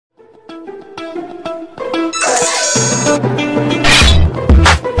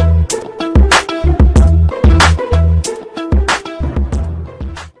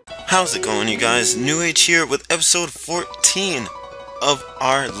going, you guys? NewAge here with episode 14 of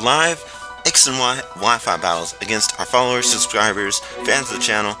our live X and Y Wi-Fi battles against our followers, subscribers, fans of the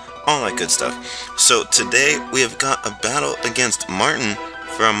channel, all that good stuff. So today we have got a battle against Martin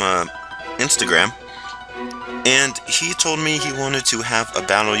from Instagram, and he told me he wanted to have a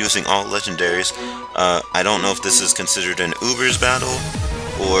battle using all legendaries. I don't know if this is considered an Ubers battle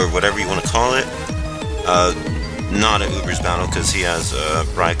or whatever you want to call it. Not an Ubers battle because he has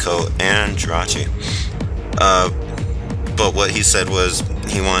Raikou and Jirachi. But what he said was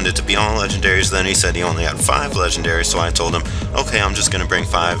he wanted it to be all legendaries. Then he said he only had 5 legendaries, so I told him, okay, I'm just gonna bring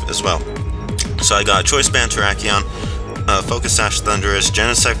 5 as well. So I got Choice Band Terrakion, Focus Sash Thunderous,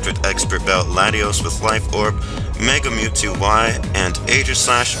 Genesect with Expert Belt, Latios with Life Orb, Mega Mewtwo Y, and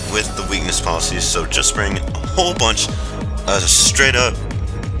Aegislash with the weakness policies. So just bring a whole bunch of straight up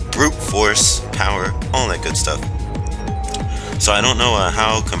brute force power, all that good stuff. So I don't know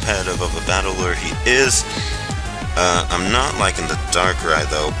how competitive of a battler he is. I'm not liking the Darkrai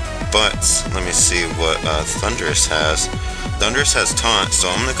though, but let me see what Thundurus has. Thundurus has Taunt, so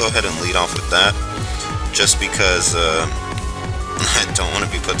I'm going to go ahead and lead off with that, just because I don't want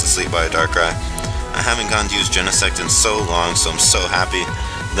to be put to sleep by a Darkrai. I haven't gotten to use Genesect in so long, so I'm so happy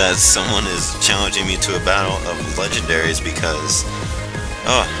that someone is challenging me to a battle of legendaries, because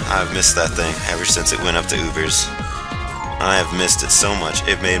I've missed that thing ever since it went up to Ubers. I have missed it so much.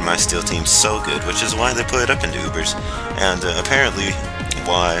 It made my Steel team so good, which is why they put it up into Ubers, and apparently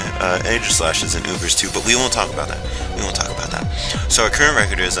why Aegislash is in Ubers too, but we won't talk about that. We won't talk about that. So our current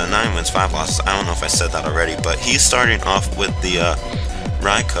record is 9 wins, 5 losses. I don't know if I said that already, but he's starting off with the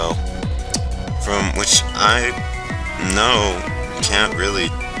Raikou, from which I know can't really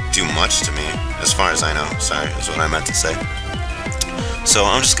do much to me, as far as I know. Sorry, is what I meant to say. So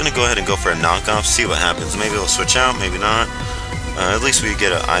I'm just gonna go ahead and go for a knockoff, see what happens. Maybe it'll switch out, maybe not. At least we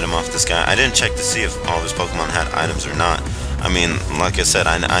get an item off this guy. I didn't check to see if all of his Pokemon had items or not. I mean, like I said,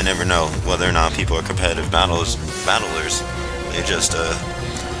 I never know whether or not people are competitive battlers. They just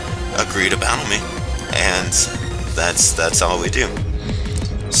agree to battle me, and that's all we do.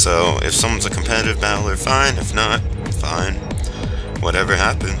 So if someone's a competitive battler, fine. If not, fine. Whatever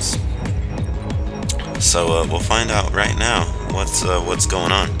happens. So we'll find out right now what's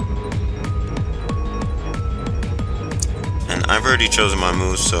going on. And I've already chosen my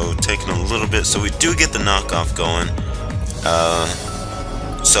moves, so taking a little bit. So we do get the knockoff going.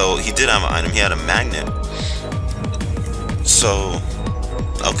 So he did have an item. He had a magnet. So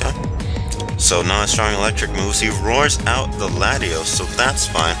okay. So non-strong electric moves. He roars out the Latios, so that's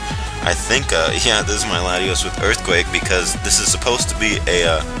fine. I think yeah, this is my Latios with Earthquake, because this is supposed to be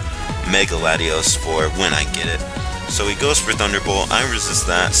a Mega Latios for when I get it. So he goes for Thunderbolt. I resist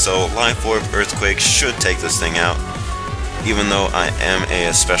that, so Life Orb Earthquake should take this thing out. Even though I am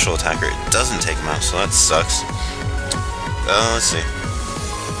a special attacker, it doesn't take him out, so that sucks. Let's see.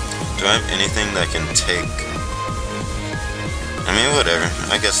 Do I have anything that can take? I mean, whatever.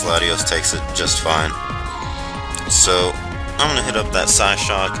 I guess Latios takes it just fine. So I'm gonna hit up that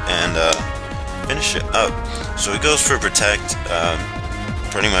Psyshock and finish it up. So he goes for Protect.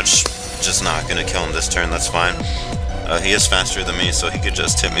 Pretty much just not gonna kill him this turn. That's fine. He is faster than me, so he could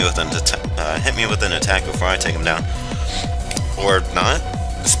just hit me with an attack before I take him down, or not.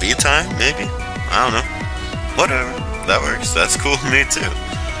 Speed time, maybe. I don't know. Whatever. That works. That's cool with me too.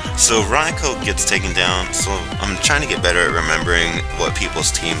 So Raikou gets taken down. So I'm trying to get better at remembering what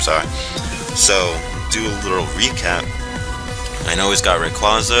people's teams are. So do a little recap. I know he's got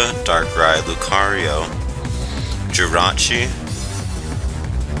Rayquaza, Darkrai, Lucario, Jirachi,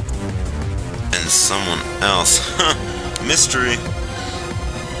 and someone else. Mystery.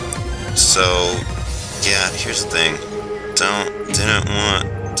 So yeah, here's the thing. Didn't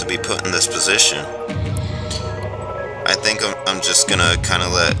want to be put in this position. I think I'm just gonna kind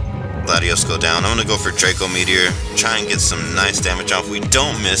of let Latios go down. I'm gonna go for Draco Meteor, try and get some nice damage off. We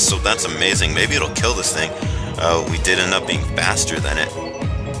don't miss, so that's amazing. Maybe it'll kill this thing. We did end up being faster than it.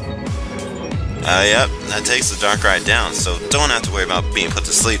 Yep, that takes the Darkrai down, so don't have to worry about being put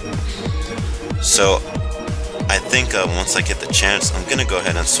to sleep. So I think once I get the chance, I'm gonna go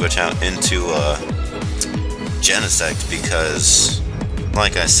ahead and switch out into Genesect, because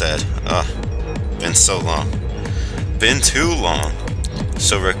like I said, been so long. Been too long.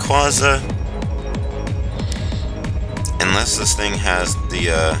 So Rayquaza, unless this thing has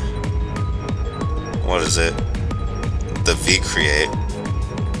the what is it? The V-Create.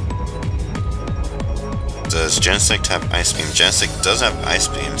 Does Genesect have Ice Beam? Genesect does have Ice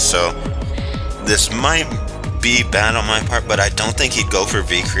Beam, so this might be bad on my part, but I don't think he'd go for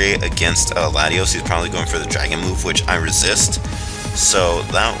V-Create against Latios. He's probably going for the Dragon move, which I resist. So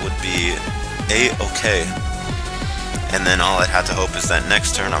that would be a-okay. And then all I'd have to hope is that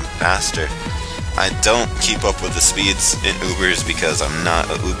next turn I'm faster. I don't keep up with the speeds in Ubers because I'm not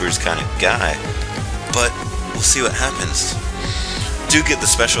a Ubers kind of guy. But we'll see what happens. Do get the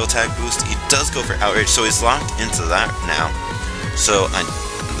special attack boost. He does go for outrage, so he's locked into that now. So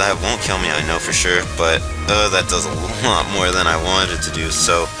that won't kill me, I know for sure, but that does a lot more than I wanted it to do.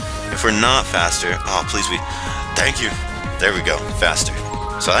 So if we're not faster, oh please be, thank you. There we go, faster.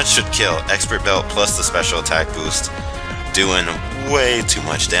 So that should kill. Expert Belt plus the special attack boost, doing way too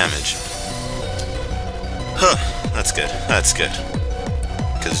much damage. Huh, that's good, that's good.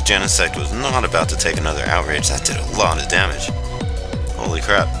 Because Genesect was not about to take another outrage. That did a lot of damage. Holy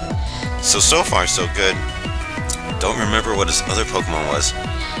crap. So far so good. Don't remember what his other Pokemon was.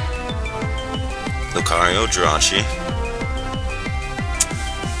 Lucario, Jirachi.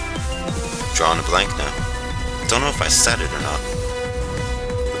 Drawing a blank now. Don't know if I said it or not.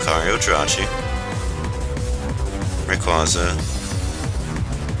 Lucario, Jirachi. Rayquaza.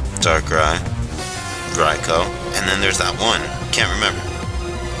 Darkrai. Raikou. And then there's that one. Can't remember.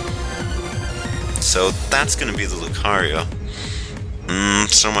 So that's gonna be the Lucario.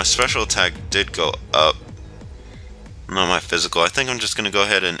 So my special attack did go up. Not my physical. I think I'm just gonna go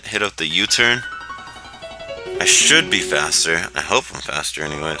ahead and hit up the U-turn. I should be faster. I hope I'm faster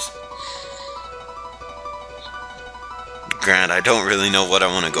anyways. Granted, I don't really know what I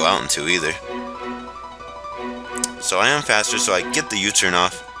want to go out into either. So I am faster, so I get the U-turn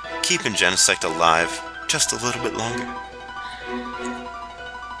off, keeping Genesect alive just a little bit longer.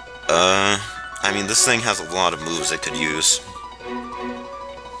 I mean, this thing has a lot of moves it could use.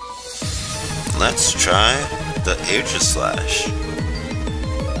 Let's try the Aegislash.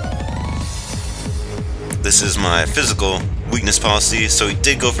 This is my physical weakness policy, so he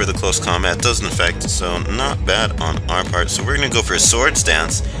did go for the close combat, doesn't affect, so not bad on our part. So we're going to go for a Swords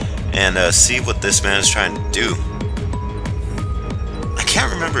Dance and see what this man is trying to do. I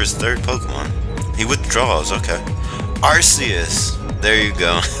can't remember his third Pokemon. He withdraws, okay. Arceus, there you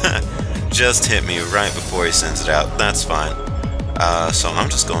go. Just hit me right before he sends it out, that's fine. So I'm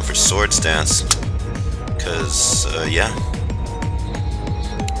just going for Swords Dance, because, yeah.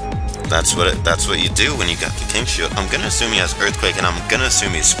 That's what you do when you got the King Shield. I'm gonna assume he has Earthquake, and I'm gonna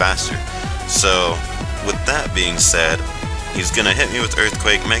assume he's faster. So, with that being said, he's gonna hit me with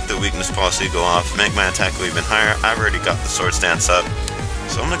Earthquake, make the weakness policy go off, make my attack go even higher. I've already got the Swords Dance up,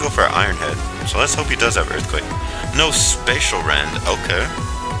 so I'm gonna go for Iron Head. So let's hope he does have Earthquake. No Spatial Rend, okay.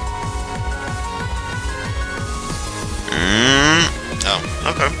 Oh,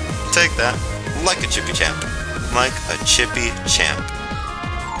 okay. Take that. Like a chippy champ. Like a chippy champ.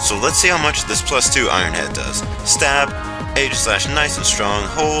 So let's see how much this +2 Iron Head does. Stab, Aegislash, nice and strong.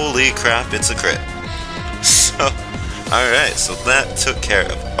 Holy crap, it's a crit. So, alright, so that took care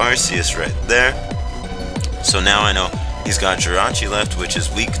of Arceus right there. So now I know he's got Jirachi left, which is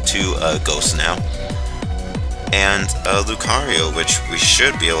weak to Ghost now. And Lucario, which we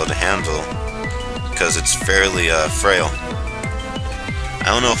should be able to handle, because it's fairly frail. I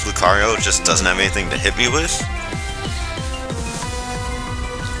don't know if Lucario just doesn't have anything to hit me with.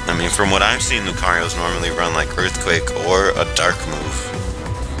 I mean, from what I've seen, Lucarios normally run like Earthquake or a Dark move.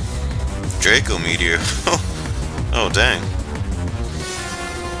 Draco Meteor. Oh, dang.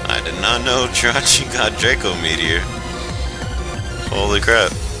 I did not know Jirachi got Draco Meteor. Holy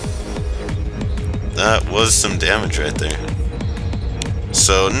crap. That was some damage right there.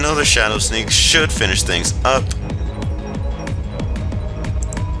 So another Shadow Sneak should finish things up.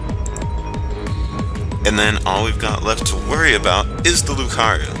 And then all we've got left to worry about is the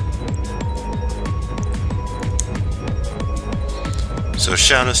Lucario. So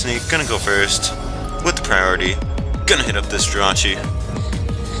Shadow Sneak, gonna go first with the priority. Gonna hit up this Jirachi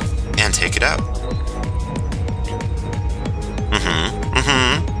and take it out.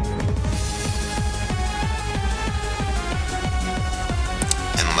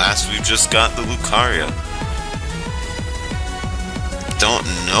 And last we've just got the Lucario. Don't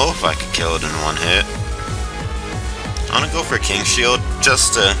know if I could kill it in one hit. I'm gonna go for King Shield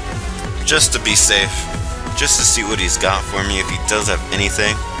just to be safe, just to see what he's got for me if he does have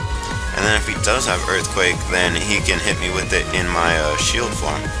anything. And then if he does have Earthquake, then he can hit me with it in my shield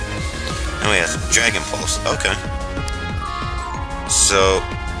form. Oh, he has Dragon Pulse. Okay. So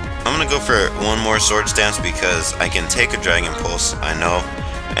I'm gonna go for one more Swords Dance because I can take a Dragon Pulse, I know,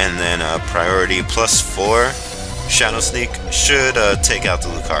 and then priority +4 Shadow Sneak should take out the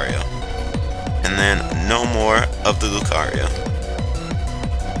Lucario. And then no more of the Lucario.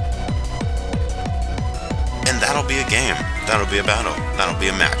 And that'll be a game. That'll be a battle. That'll be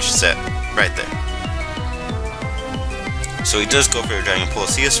a match set right there. So he does go for a Dragon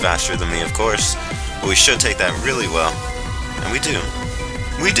Pulse. He is faster than me, of course, but we should take that really well. And we do.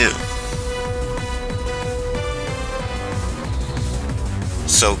 We do.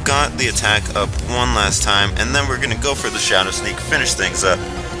 So got the attack up one last time, and then we're going to go for the Shadow Sneak, finish things up,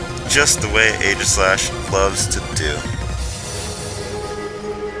 just the way Aegislash loves to do.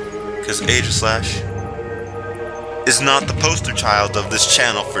 Because Aegislash is not the poster child of this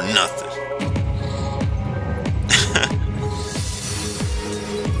channel for nothing.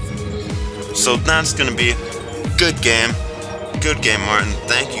 So that's going to be good game. Good game, Martin.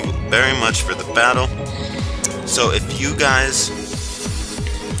 Thank you very much for the battle. So if you guys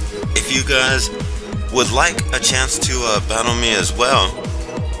would like a chance to battle me as well,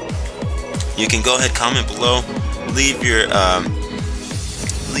 you can go ahead, comment below, leave your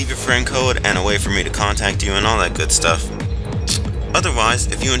friend code and a way for me to contact you and all that good stuff. Otherwise,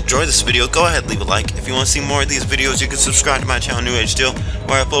 if you enjoyed this video, go ahead, leave a like. If you want to see more of these videos, you can subscribe to my channel, NewAgeSteel,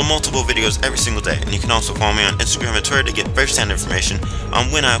 where I upload multiple videos every single day. And you can also follow me on Instagram and Twitter to get first-hand information on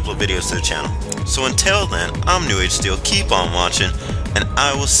when I upload videos to the channel. So until then, I'm NewAgeSteel, keep on watching, and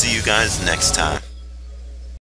I will see you guys next time.